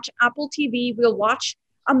we watch Apple TV, we'll watch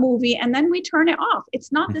a movie and then we turn it off.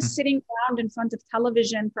 It's not this sitting around in front of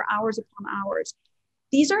television for hours upon hours.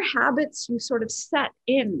 These are habits you sort of set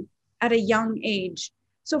in at a young age.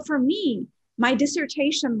 So for me, my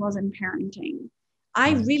dissertation was in parenting.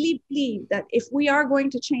 I really believe that if we are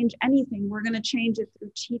going to change anything, we're going to change it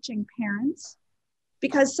through teaching parents,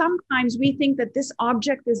 because sometimes we think that this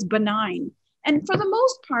object is benign. And for the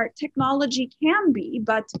most part, technology can be,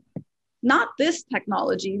 but not this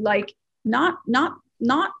technology, like not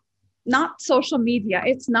social media.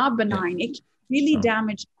 It's not benign. It can really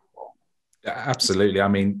damage people. Absolutely. I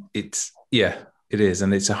mean, it is.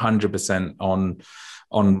 And it's 100%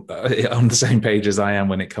 on the same page as I am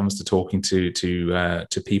when it comes to talking to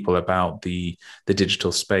people about the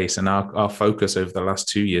digital space. And our focus over the last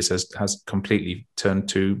 2 years has completely turned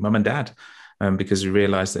to mum and dad, because we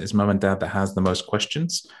realized that it's mum and dad that has the most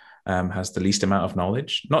questions, has the least amount of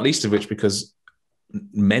knowledge, not least of which because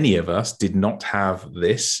many of us did not have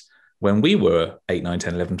this when we were 8, 9,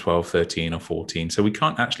 10, 11, 12, 13 or 14. So we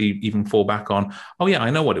can't actually even fall back on, oh yeah, I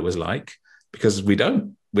know what it was like, because we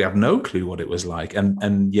don't. We have no clue what it was like.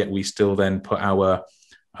 And yet we still then put our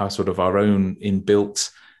sort of our own inbuilt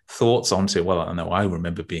thoughts onto, well, I know I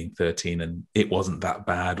remember being 13 and it wasn't that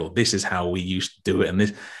bad, or this is how we used to do it.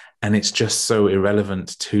 And it's just so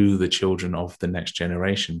irrelevant to the children of the next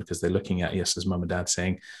generation, because they're looking at us as mum and dad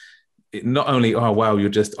saying, not only, oh, wow, you're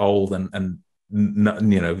just old and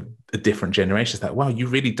a different generation, it's that, wow, you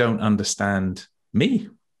really don't understand me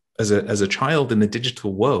as a child in the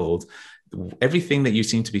digital world. Everything that you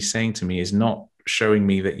seem to be saying to me is not showing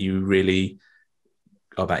me that you really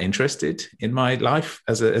are that interested in my life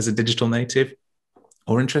as a digital native,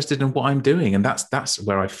 or interested in what I'm doing. And that's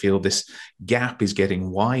where I feel this gap is getting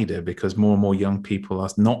wider, because more and more young people are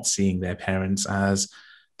not seeing their parents as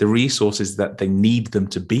the resources that they need them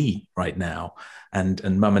to be right now. And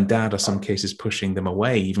mum and dad are some cases pushing them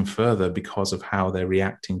away even further because of how they're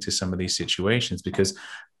reacting to some of these situations. Because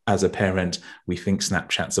as a parent, we think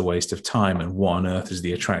Snapchat's a waste of time, and what on earth is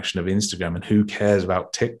the attraction of Instagram, and who cares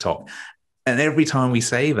about TikTok? And every time we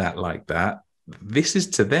say that like that, this is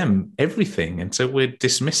to them everything. And so we're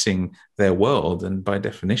dismissing their world, and by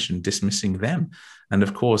definition, dismissing them. And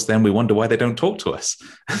of course, then we wonder why they don't talk to us.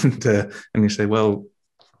 And you say, well,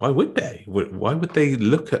 why would they? Why would they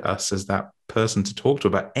look at us as that person to talk to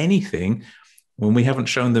about anything when we haven't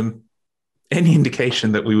shown them any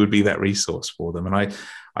indication that we would be that resource for them? And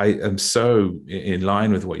I am so in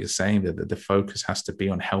line with what you're saying, that the focus has to be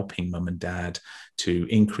on helping mum and dad to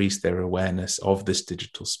increase their awareness of this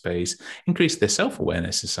digital space, increase their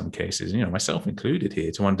self-awareness in some cases, myself included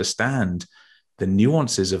here, to understand the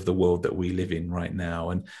nuances of the world that we live in right now.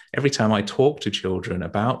 And every time I talk to children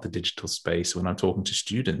about the digital space, when I'm talking to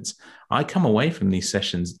students, I come away from these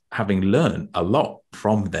sessions having learned a lot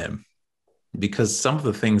from them, because some of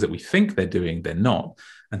the things that we think they're doing, they're not.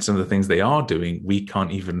 And some of the things they are doing, we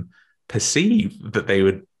can't even perceive that they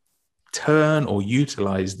would turn or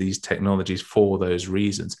utilize these technologies for those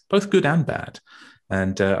reasons, both good and bad.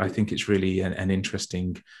 And I think it's really an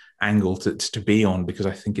interesting angle to be on, because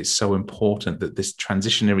I think it's so important that this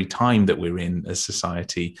transitionary time that we're in as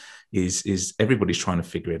society is everybody's trying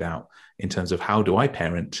to figure it out in terms of, how do I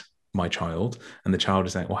parent my child? And the child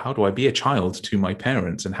is saying, well, how do I be a child to my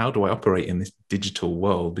parents? And how do I operate in this digital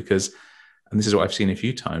world? Because, and this is what I've seen a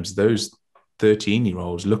few times, those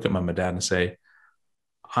 13-year-olds look at mum and dad and say,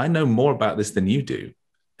 I know more about this than you do.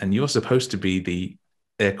 And you're supposed to be the,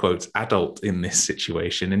 air quotes, adult in this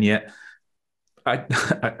situation. And yet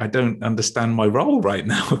I don't understand my role right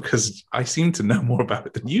now, because I seem to know more about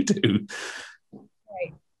it than you do.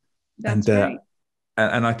 Right. That's right.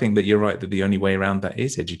 And I think that you're right, that the only way around that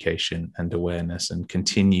is education and awareness and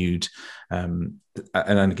continued. And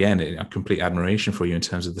again, a complete admiration for you in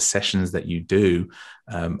terms of the sessions that you do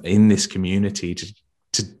in this community to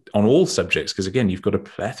on all subjects, because again, you've got a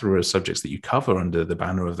plethora of subjects that you cover under the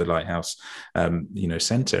banner of the Lighthouse,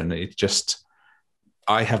 Center, and it just.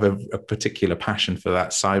 I have a particular passion for that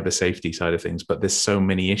cyber safety side of things, but there's so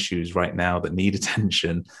many issues right now that need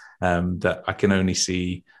attention that I can only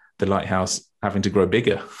see the Lighthouse having to grow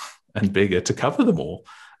bigger and bigger to cover them all.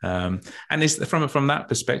 And is from that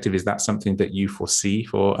perspective, is that something that you foresee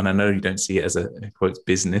for? And I know you don't see it as a quote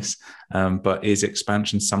business, but is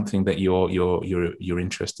expansion something that you're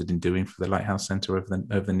interested in doing for the Lighthouse Center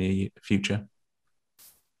over the near future?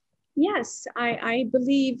 Yes, I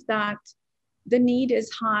believe that the need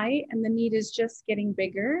is high and the need is just getting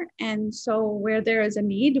bigger. And so where there is a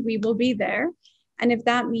need, we will be there. And if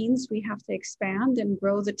that means we have to expand and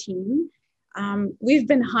grow the team, we've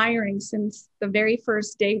been hiring since the very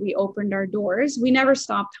first day we opened our doors. We never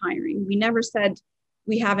stopped hiring. We never said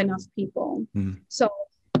we have enough people. So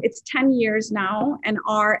it's 10 years now, and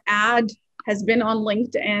our ad has been on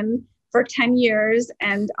LinkedIn for 10 years,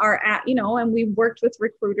 and our ad, and we've worked with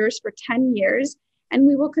recruiters for 10 years. And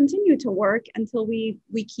we will continue to work until we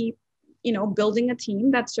keep, building a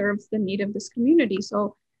team that serves the need of this community.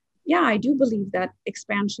 So, yeah, I do believe that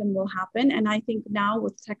expansion will happen. And I think now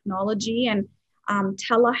with technology and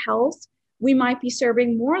telehealth, we might be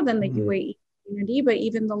serving more than the UAE community, but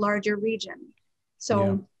even the larger region.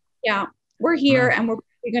 So, yeah we're here, and we're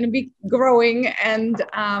going to be growing and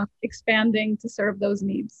expanding to serve those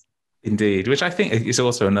needs. Indeed, which I think is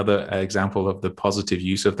also another example of the positive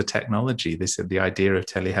use of the technology. The idea of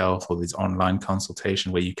telehealth or this online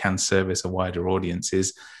consultation where you can service a wider audience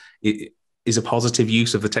is a positive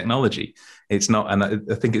use of the technology. It's not, and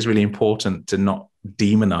I think it's really important to not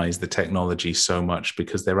demonize the technology so much,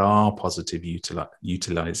 because there are positive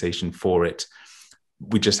utilization for it.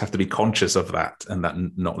 We just have to be conscious of that, and that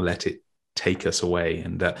not let it take us away,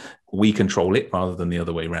 and that we control it rather than the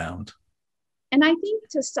other way around. And I think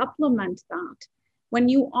to supplement that, when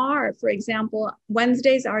you are, for example,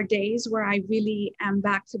 Wednesdays are days where I really am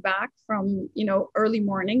back to back from, early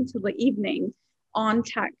morning to the evening on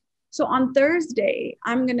tech. So on Thursday,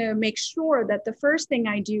 I'm going to make sure that the first thing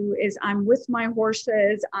I do is I'm with my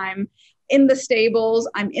horses, I'm in the stables,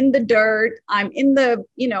 I'm in the dirt, I'm in the,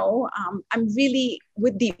 I'm really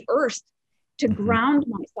with the earth to ground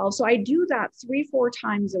myself. So I do that 3-4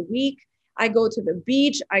 times a week. I go to the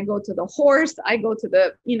beach, I go to the horse, I go to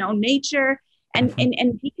the, nature, and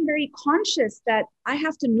being very conscious that I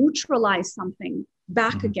have to neutralize something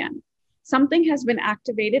back again. Something has been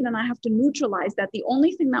activated and I have to neutralize that. The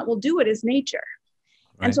only thing that will do it is nature.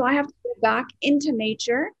 Right. And so I have to go back into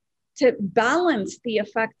nature to balance the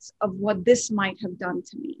effects of what this might have done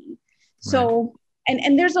to me. Right. So,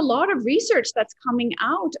 and there's a lot of research that's coming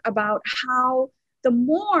out about how the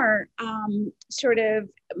more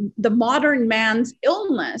the modern man's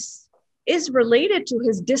illness is related to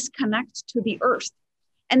his disconnect to the earth.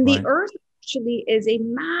 And the earth actually is a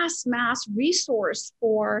mass resource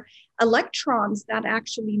for electrons that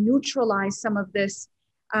actually neutralize some of this,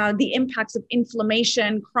 the impacts of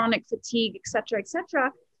inflammation, chronic fatigue, et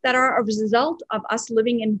cetera, that are a result of us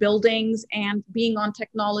living in buildings and being on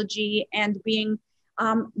technology and being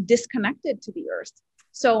disconnected to the earth.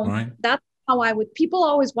 So that's how people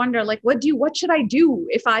always wonder, like, what should I do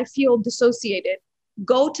if I feel dissociated?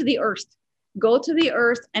 Go to the earth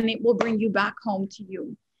and it will bring you back home to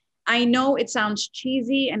you. I know it sounds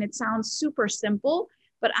cheesy and it sounds super simple,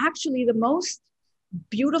 but actually the most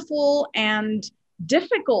beautiful and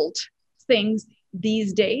difficult things these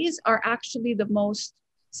days are actually the most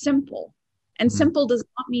simple. And simple does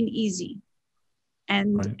not mean easy.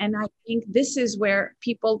 And I think this is where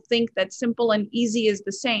people think that simple and easy is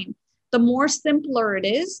the same. The more simpler it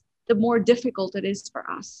is, the more difficult it is for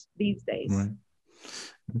us these days. Right.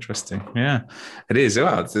 Interesting. Yeah, it is.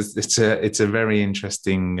 Well, it's a very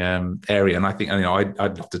interesting area, and I think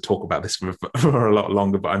I'd love to talk about this for a lot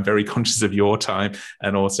longer. But I'm very conscious of your time,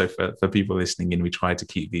 and also for people listening in. We try to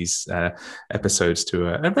keep these episodes to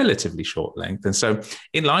a relatively short length, and so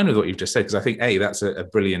in line with what you've just said, because I think that's a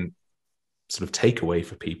brilliant sort of takeaway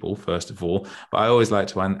for people, first of all. But I always like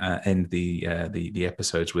to end the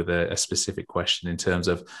episodes with a specific question in terms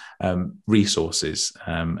of resources.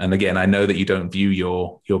 And again, I know that you don't view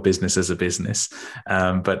your business as a business,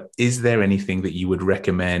 but is there anything that you would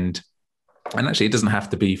recommend? And actually, it doesn't have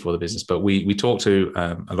to be for the business, but we talk to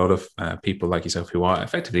a lot of people like yourself who are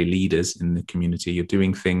effectively leaders in the community. You're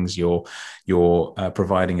doing things, you're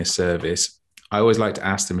providing a service. I always like to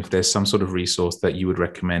ask them if there's some sort of resource that you would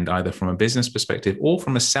recommend, either from a business perspective or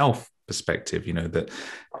from a self perspective,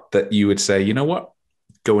 that you would say, you know what,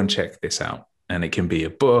 go and check this out. And it can be a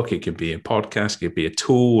book, it can be a podcast, it could be a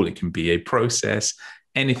tool, it can be a process,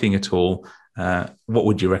 anything at all. What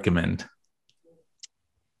would you recommend?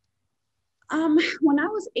 When I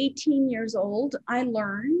was 18 years old, I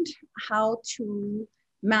learned how to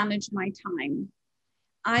manage my time.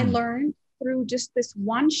 I learned through just this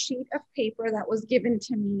one sheet of paper that was given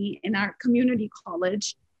to me in our community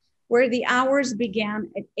college, where the hours began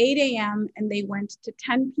at 8 a.m. and they went to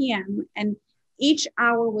 10 p.m. and each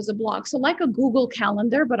hour was a block. So like a Google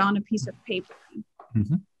Calendar, but on a piece of paper.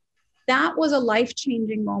 Mm-hmm. That was a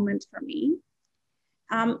life-changing moment for me.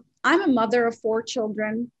 I'm a mother of 4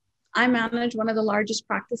 children. I manage one of the largest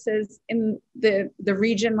practices in the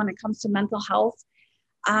region when it comes to mental health.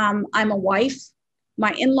 I'm a wife.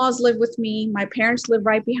 My in-laws live with me. My parents live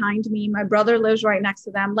right behind me. My brother lives right next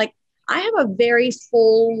to them. Like, I have a very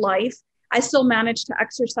full life. I still manage to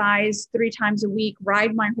exercise 3 times a week,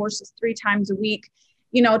 ride my horses 3 times a week,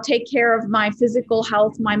 take care of my physical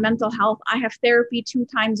health, my mental health. I have therapy 2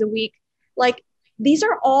 times a week. Like, these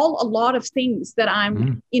are all a lot of things that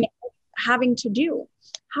I'm, having to do.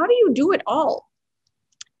 How do you do it all?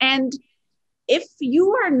 And if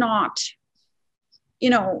you are not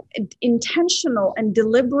intentional and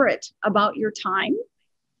deliberate about your time.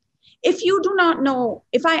 If you do not know,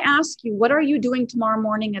 if I ask you, what are you doing tomorrow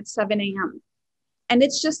morning at 7 a.m.? And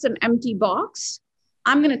it's just an empty box,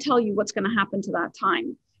 I'm going to tell you what's going to happen to that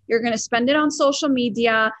time. You're going to spend it on social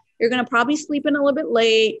media. You're going to probably sleep in a little bit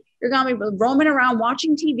late. You're going to be roaming around,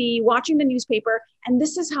 watching TV, watching the newspaper. And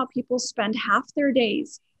this is how people spend half their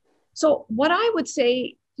days. So what I would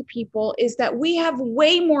say to people is that we have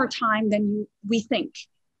way more time than we think.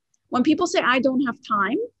 When people say, I don't have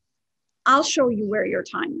time, I'll show you where your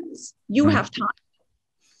time is. You have time.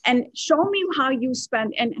 And show me how you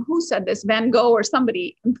spend, and who said this? Van Gogh or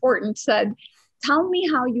somebody important said, tell me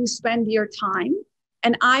how you spend your time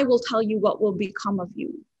and I will tell you what will become of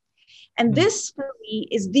you. And this for me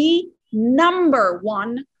is the number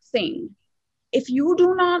one thing. If you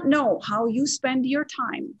do not know how you spend your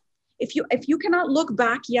time, if you cannot look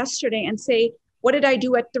back yesterday and say, what did I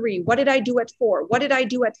do at 3? What did I do at 4? What did I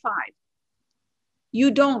do at 5? You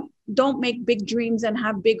don't make big dreams and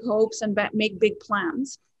have big hopes and make big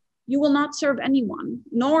plans. You will not serve anyone,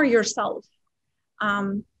 nor yourself.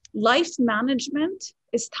 Life management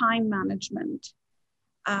is time management.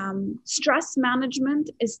 Stress management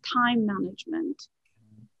is time management.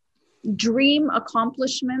 Dream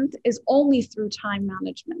accomplishment is only through time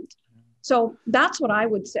management. So that's what I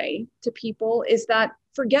would say to people, is that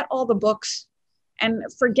forget all the books and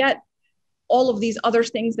forget all of these other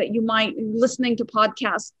things that you might listening to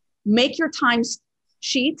podcasts. Make your time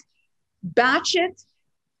sheet, batch it,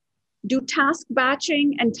 do task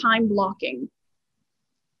batching and time blocking.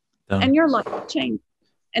 And your life will change.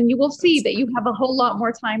 And you will see that you have a whole lot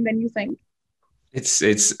more time than you think.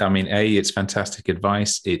 It's fantastic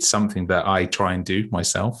advice. It's something that I try and do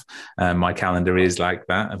myself. My calendar is like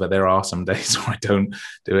that, but there are some days where I don't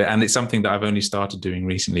do it. And it's something that I've only started doing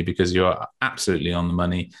recently, because you're absolutely on the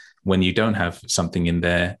money. When you don't have something in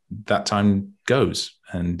there, that time goes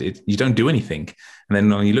and you don't do anything. And then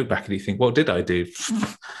when you look back and you think, what did I do?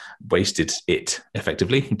 Wasted it,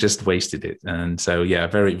 effectively, just wasted it. And so, yeah,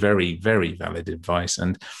 very, very, very valid advice.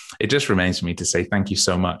 And it just remains for me to say thank you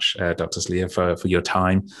so much, Dr. Saliha, for your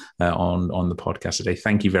time on the podcast today.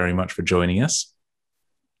 Thank you very much for joining us.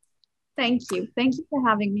 Thank you. Thank you for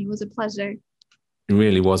having me. It was a pleasure. It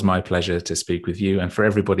really was my pleasure to speak with you. And for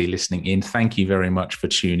everybody listening in, thank you very much for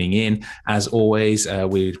tuning in. As always,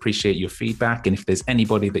 we appreciate your feedback. And if there's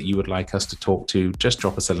anybody that you would like us to talk to, just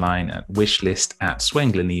drop us a line at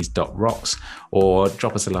wishlist@swanglanese.rocks or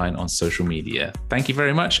drop us a line on social media. Thank you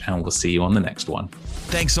very much, and we'll see you on the next one.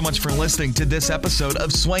 Thanks so much for listening to this episode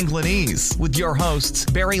of Swanglanese with your hosts,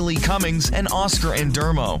 Barry Lee Cummings and Oscar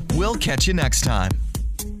Andermo. We'll catch you next time.